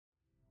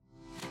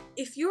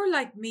If you're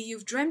like me,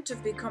 you've dreamt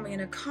of becoming an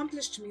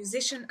accomplished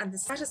musician and the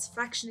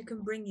satisfaction it can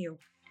bring you.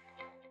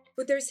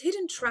 But there's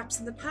hidden traps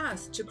in the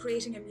path to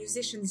creating a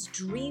musician's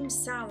dream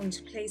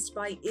sound placed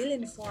by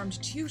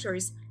ill-informed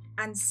tutors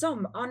and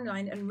some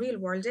online and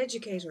real-world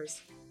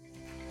educators.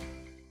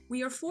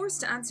 We are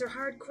forced to answer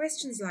hard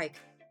questions like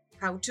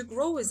how to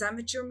grow as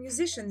amateur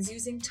musicians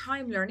using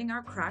time learning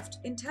our craft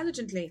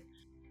intelligently,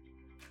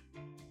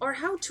 or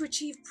how to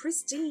achieve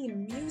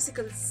pristine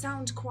musical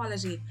sound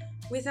quality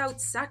without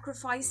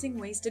sacrificing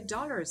wasted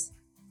dollars.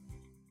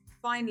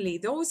 Finally,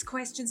 those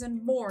questions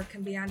and more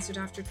can be answered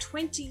after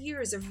 20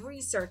 years of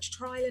research,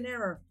 trial and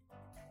error.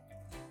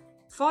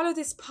 Follow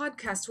this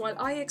podcast while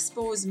I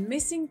expose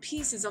missing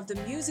pieces of the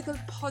musical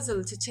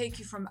puzzle to take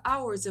you from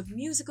hours of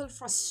musical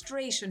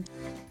frustration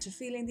to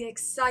feeling the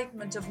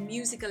excitement of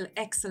musical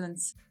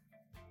excellence.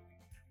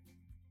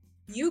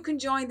 You can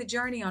join the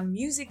journey on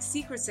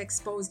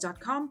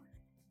MusicSecretsExposed.com.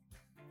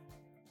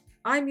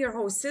 I'm your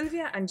host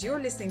Sylvia, and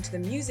you're listening to the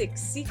Music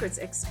Secrets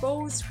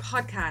Exposed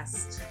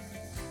podcast.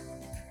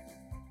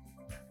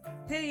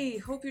 Hey,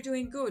 hope you're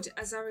doing good.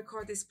 As I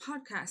record this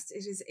podcast,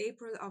 it is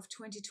April of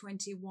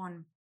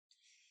 2021.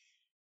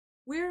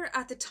 We're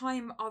at the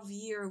time of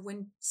year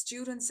when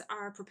students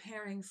are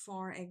preparing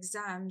for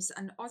exams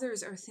and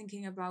others are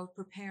thinking about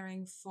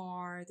preparing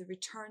for the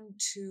return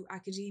to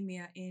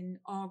academia in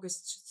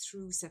August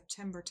through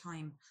September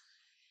time.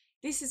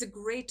 This is a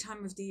great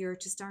time of the year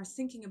to start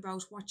thinking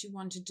about what you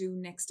want to do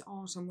next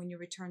autumn when you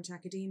return to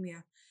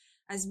academia,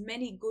 as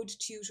many good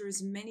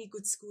tutors, many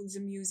good schools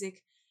of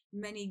music,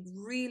 many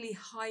really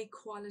high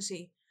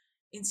quality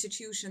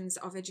institutions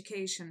of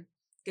education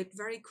get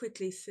very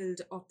quickly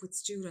filled up with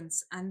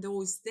students, and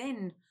those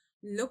then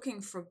looking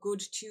for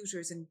good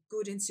tutors and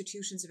good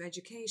institutions of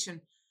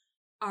education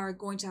are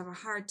going to have a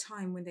hard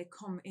time when they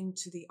come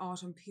into the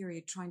autumn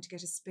period trying to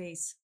get a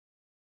space.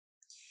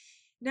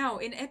 Now,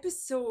 in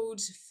episode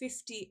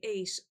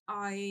 58,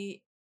 I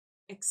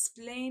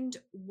explained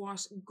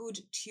what good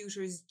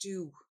tutors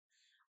do,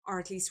 or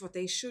at least what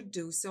they should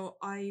do. So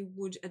I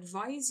would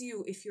advise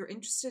you, if you're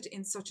interested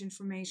in such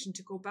information,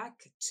 to go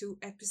back to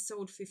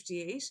episode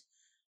 58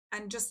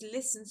 and just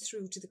listen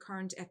through to the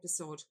current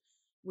episode,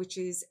 which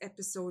is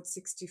episode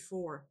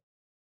 64.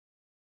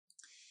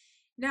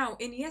 Now,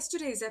 in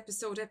yesterday's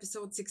episode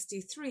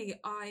 63,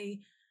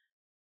 I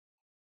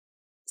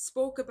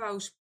spoke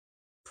about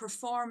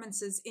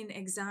performances in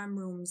exam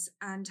rooms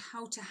and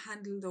how to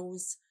handle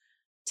those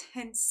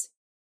tense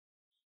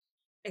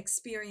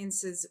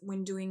experiences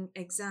when doing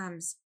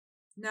exams.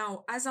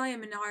 Now, as I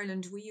am in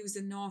Ireland, we use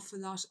an awful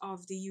lot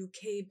of the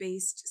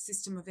UK-based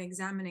system of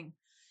examining.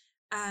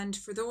 And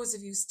for those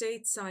of you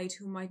stateside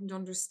who mightn't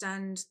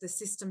understand the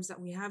systems that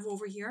we have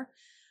over here,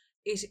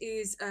 it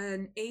is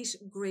an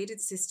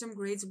 8-graded system,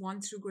 grades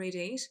 1 through grade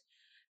 8.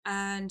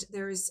 And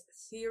there is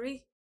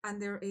theory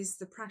and there is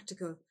the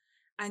practical.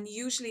 And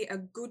usually a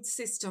good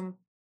system,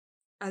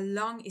 a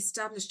long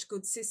established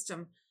good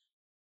system,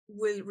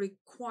 will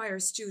require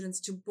students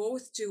to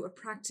both do a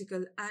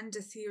practical and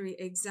a theory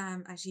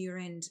exam at year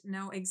end.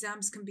 Now,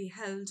 exams can be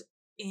held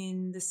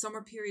in the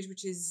summer period,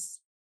 which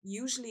is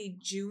usually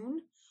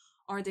June,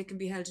 or they can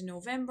be held in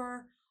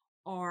November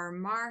or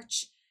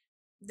March.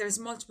 There's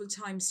multiple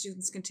times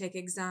students can take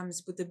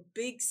exams, but the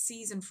big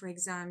season for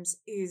exams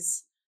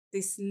is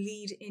this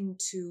lead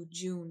into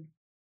June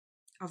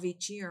of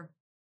each year.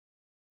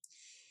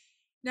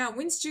 Now,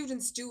 when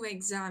students do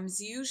exams,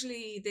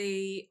 usually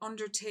they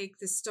undertake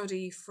the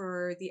study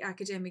for the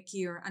academic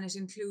year, and it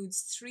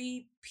includes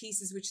 3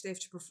 pieces which they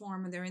have to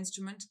perform on their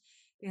instrument.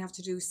 They have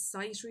to do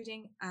sight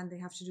reading and they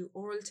have to do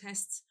oral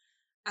tests.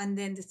 And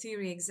then the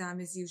theory exam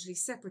is usually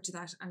separate to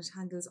that, and it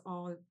handles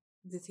all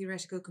the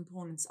theoretical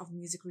components of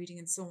music reading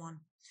and so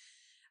on.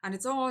 And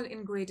it's all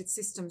in graded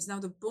systems.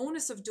 Now, the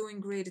bonus of doing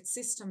graded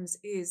systems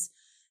is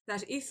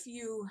that if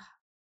you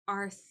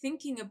are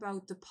thinking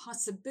about the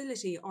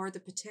possibility or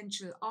the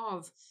potential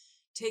of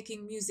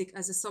taking music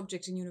as a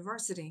subject in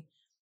university,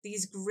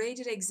 these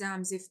graded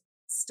exams, if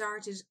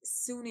started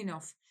soon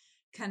enough,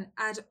 can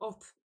add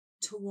up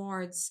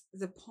towards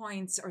the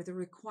points or the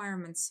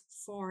requirements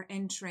for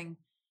entering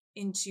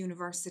into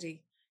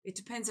university. It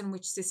depends on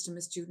which system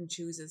a student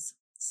chooses.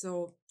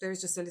 So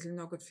there's just a little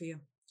nugget for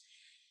you.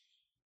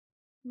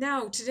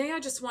 Now, today I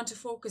just want to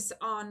focus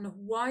on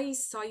why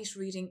sight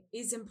reading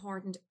is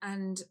important,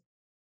 and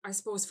I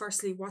suppose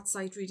firstly what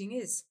sight reading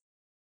is.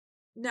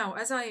 Now,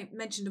 as I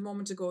mentioned a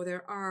moment ago,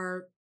 there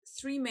are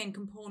 3 main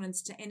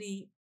components to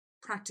any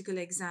practical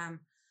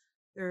exam.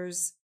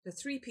 There's the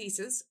 3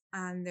 pieces,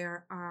 and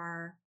there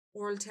are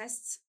oral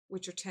tests,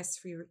 which are tests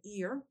for your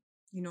ear,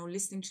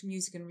 listening to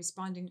music and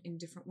responding in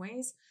different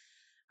ways.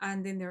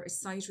 And then there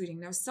is sight reading.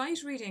 Now,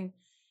 sight reading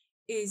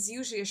is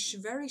usually a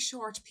very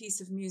short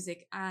piece of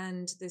music,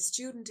 and the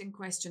student in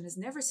question has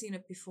never seen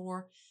it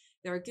before.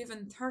 They're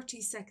given 30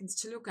 seconds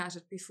to look at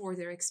it before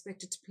they're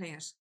expected to play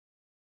it.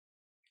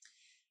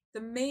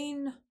 The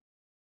main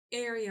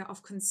area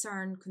of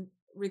concern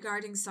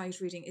regarding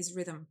sight reading is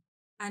rhythm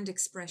and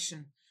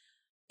expression.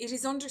 It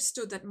is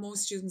understood that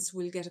most students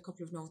will get a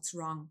couple of notes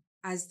wrong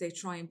as they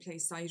try and play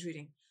sight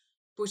reading.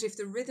 But if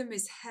the rhythm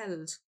is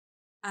held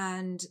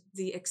and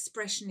the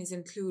expression is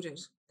included,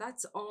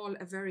 that's all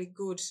a very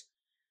good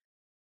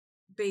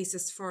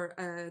basis for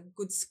a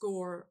good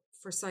score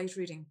for sight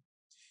reading.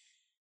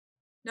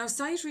 Now,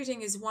 sight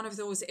reading is one of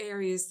those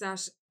areas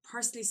that,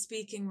 personally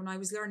speaking, when I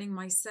was learning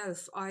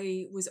myself,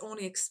 I was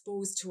only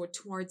exposed to it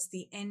towards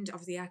the end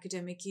of the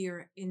academic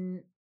year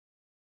in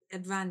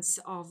advance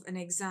of an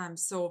exam.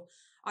 So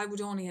I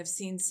would only have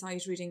seen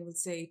sight reading, we'll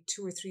say,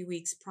 2 or 3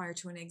 weeks prior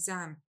to an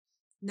exam.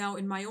 Now,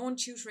 in my own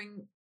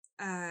tutoring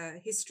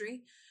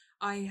history,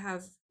 I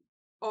have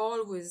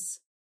always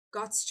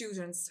got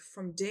students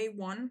from day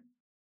one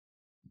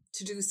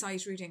to do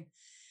sight reading.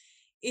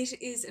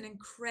 It is an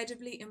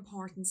incredibly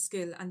important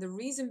skill. And the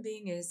reason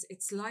being is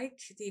it's like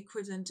the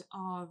equivalent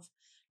of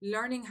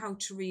learning how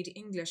to read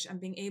English and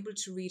being able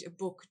to read a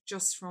book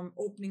just from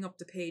opening up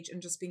the page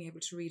and just being able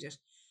to read it.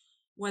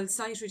 Well,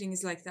 sight reading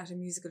is like that in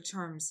musical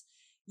terms.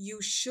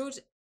 You should,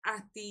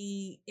 at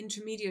the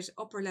intermediate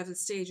upper level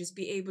stages,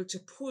 be able to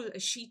pull a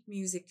sheet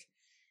music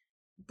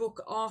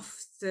book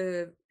off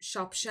the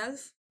shop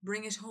shelf,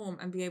 bring it home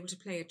and be able to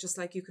play it just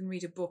like you can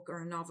read a book or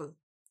a novel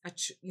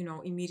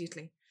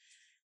immediately.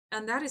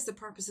 And that is the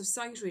purpose of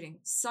sight reading.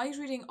 Sight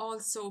reading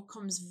also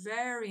comes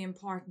very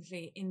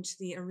importantly into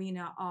the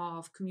arena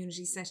of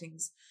community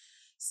settings.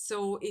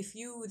 So if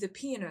you, the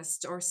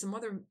pianist, or some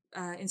other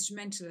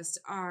instrumentalist,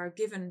 are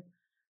given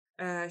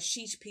a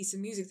sheet piece of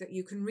music, that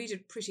you can read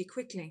it pretty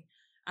quickly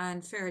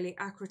and fairly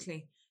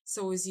accurately,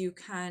 so as you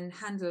can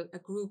handle a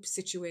group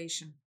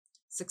situation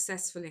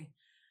successfully.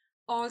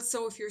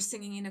 Also, if you're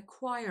singing in a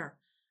choir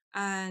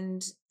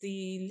and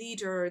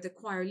the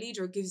choir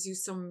leader gives you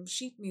some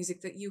sheet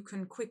music, that you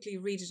can quickly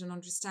read it and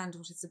understand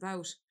what it's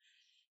about.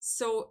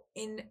 So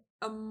in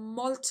a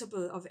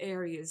multiple of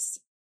areas,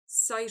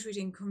 sight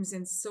reading comes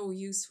in so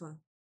useful.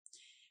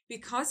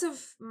 Because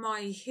of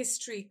my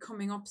history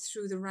coming up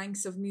through the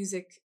ranks of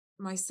music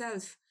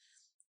myself,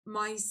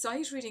 my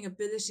sight reading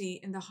ability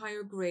in the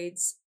higher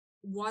grades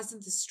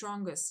wasn't the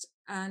strongest.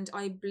 And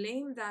I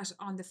blame that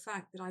on the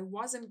fact that I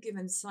wasn't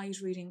given sight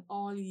reading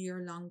all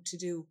year long to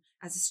do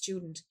as a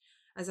student.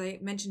 As I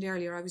mentioned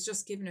earlier, I was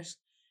just given it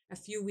a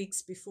few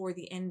weeks before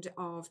the end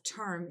of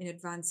term in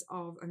advance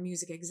of a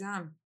music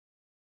exam.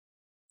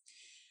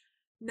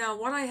 Now,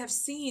 what I have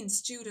seen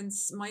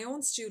students, my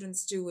own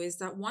students, do is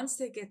that once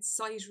they get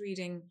sight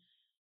reading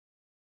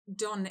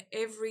done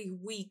every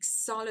week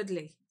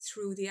solidly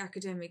through the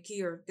academic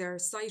year, their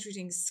sight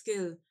reading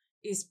skill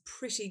is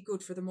pretty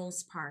good for the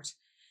most part.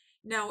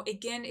 Now,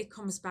 again, it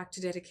comes back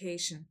to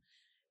dedication.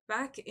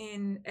 Back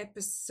in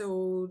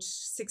episode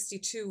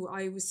 62,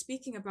 I was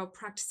speaking about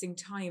practicing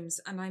times,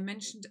 and I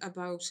mentioned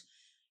about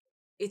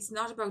it's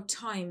not about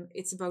time,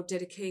 it's about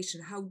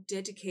dedication. How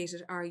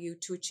dedicated are you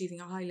to achieving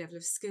a high level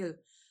of skill?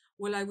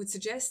 Well, I would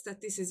suggest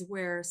that this is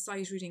where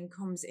sight reading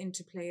comes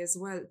into play as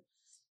well.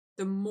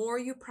 The more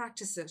you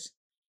practice it,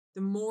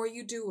 the more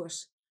you do it,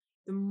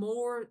 the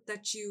more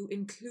that you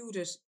include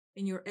it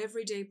in your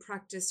everyday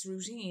practice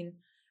routine,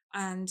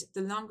 and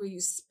the longer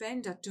you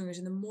spend at doing it,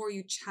 and the more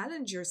you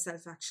challenge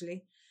yourself,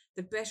 actually,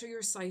 the better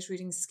your sight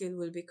reading skill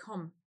will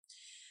become.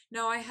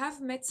 Now, I have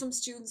met some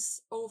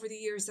students over the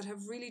years that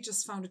have really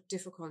just found it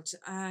difficult,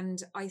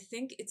 and I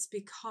think it's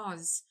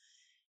because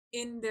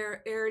in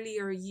their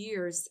earlier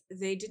years,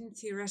 they didn't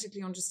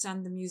theoretically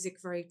understand the music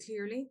very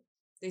clearly.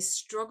 They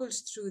struggled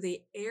through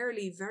the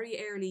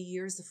very early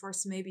years, the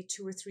first maybe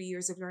 2 or 3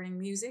 years of learning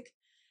music,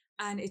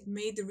 and it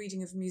made the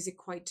reading of music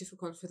quite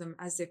difficult for them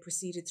as they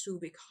proceeded through,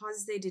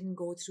 because they didn't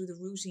go through the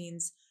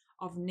routines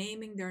of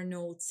naming their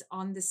notes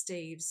on the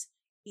staves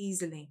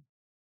easily.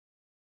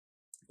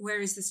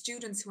 Whereas the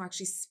students who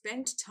actually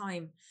spent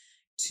time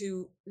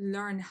to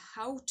learn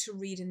how to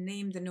read and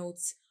name the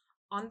notes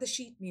on the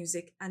sheet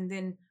music and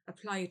then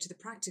apply it to the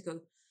practical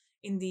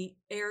in the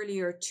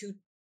earlier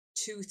 2-3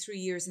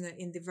 years,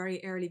 in the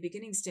very early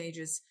beginning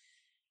stages,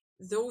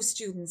 those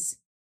students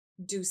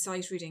do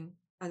sight reading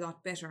a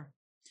lot better.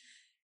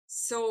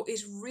 So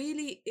it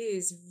really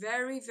is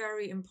very,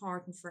 very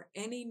important for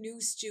any new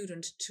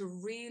student to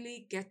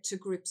really get to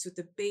grips with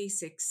the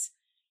basics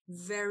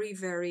very,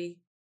 very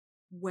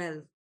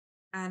well.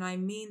 And I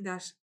mean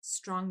that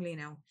strongly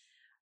now.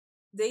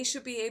 They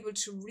should be able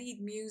to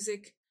read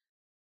music.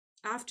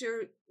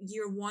 After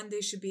year 1, they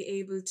should be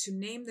able to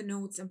name the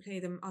notes and play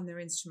them on their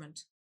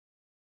instrument.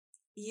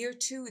 Year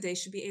 2, they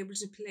should be able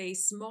to play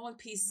small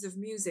pieces of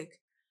music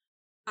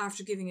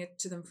after giving it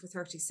to them for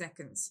 30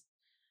 seconds.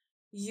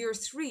 Year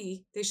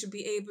 3, they should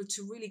be able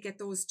to really get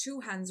those two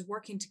hands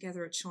working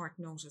together at short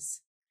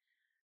notice.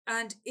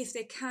 And if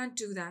they can't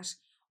do that,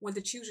 well,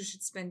 the tutor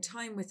should spend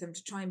time with them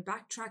to try and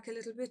backtrack a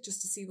little bit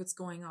just to see what's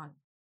going on.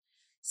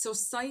 So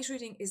sight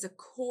reading is a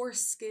core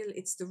skill.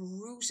 It's the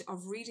root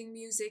of reading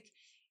music.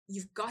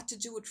 You've got to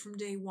do it from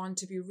day one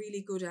to be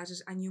really good at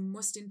it, and you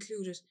must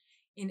include it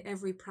in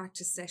every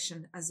practice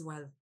session as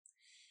well.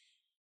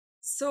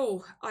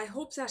 So I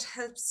hope that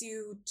helps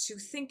you to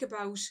think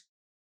about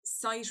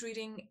sight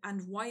reading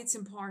and why it's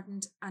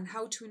important and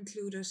how to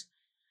include it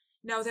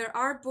Now, there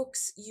are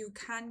books you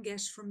can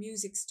get from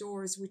music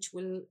stores which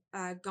will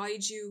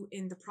guide you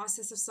in the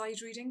process of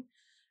sight reading.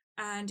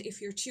 And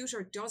if your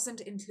tutor doesn't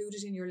include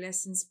it in your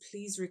lessons,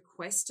 please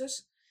request it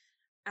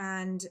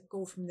and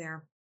go from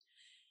there.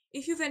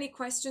 If you have any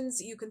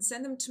questions, you can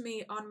send them to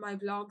me on my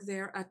blog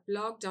there at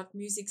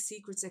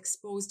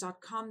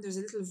blog.musicsecretsexposed.com. There's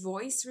a little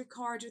voice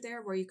recorder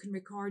there where you can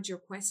record your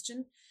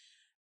question.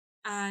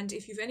 And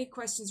if you have any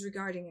questions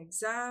regarding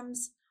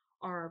exams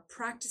or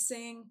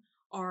practicing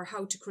or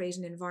how to create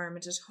an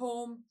environment at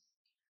home,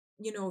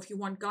 if you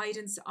want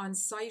guidance on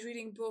sight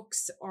reading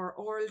books or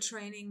oral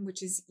training,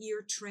 which is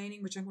ear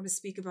training, which I'm going to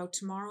speak about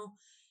tomorrow,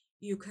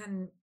 you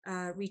can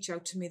reach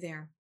out to me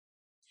there.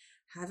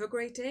 Have a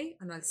great day,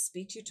 and I'll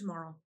speak to you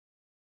tomorrow.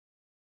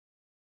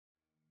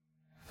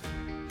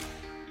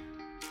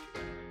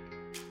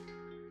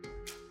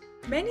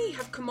 Many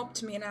have come up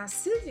to me and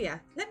asked,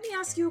 Sylvia, let me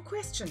ask you a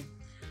question.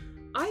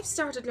 I've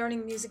started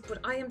learning music, but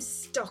I am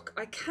stuck.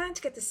 I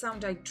can't get the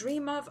sound I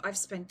dream of. I've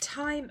spent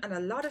time and a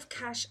lot of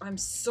cash. I'm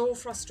so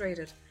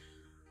frustrated.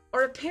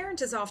 Or a parent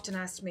has often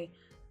asked me,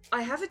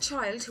 I have a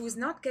child who is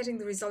not getting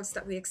the results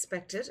that we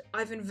expected.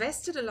 I've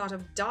invested a lot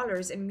of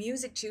dollars in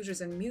music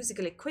tutors and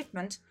musical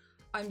equipment.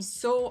 I'm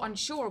so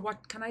unsure.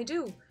 What can I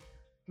do?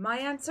 My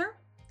answer?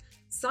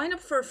 Sign up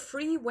for a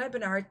free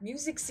webinar at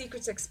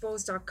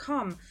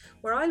musicsecretsexposed.com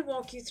where I'll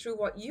walk you through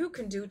what you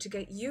can do to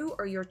get you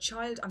or your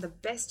child on the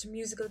best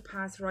musical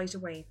path right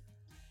away.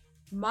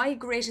 My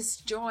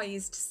greatest joy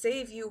is to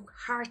save you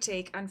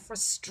heartache and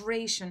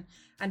frustration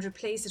and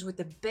replace it with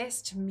the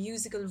best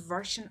musical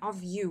version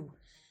of you.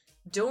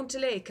 Don't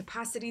delay,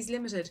 capacity is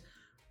limited.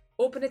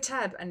 Open a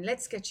tab and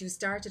let's get you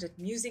started at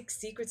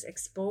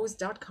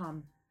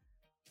musicsecretsexposed.com.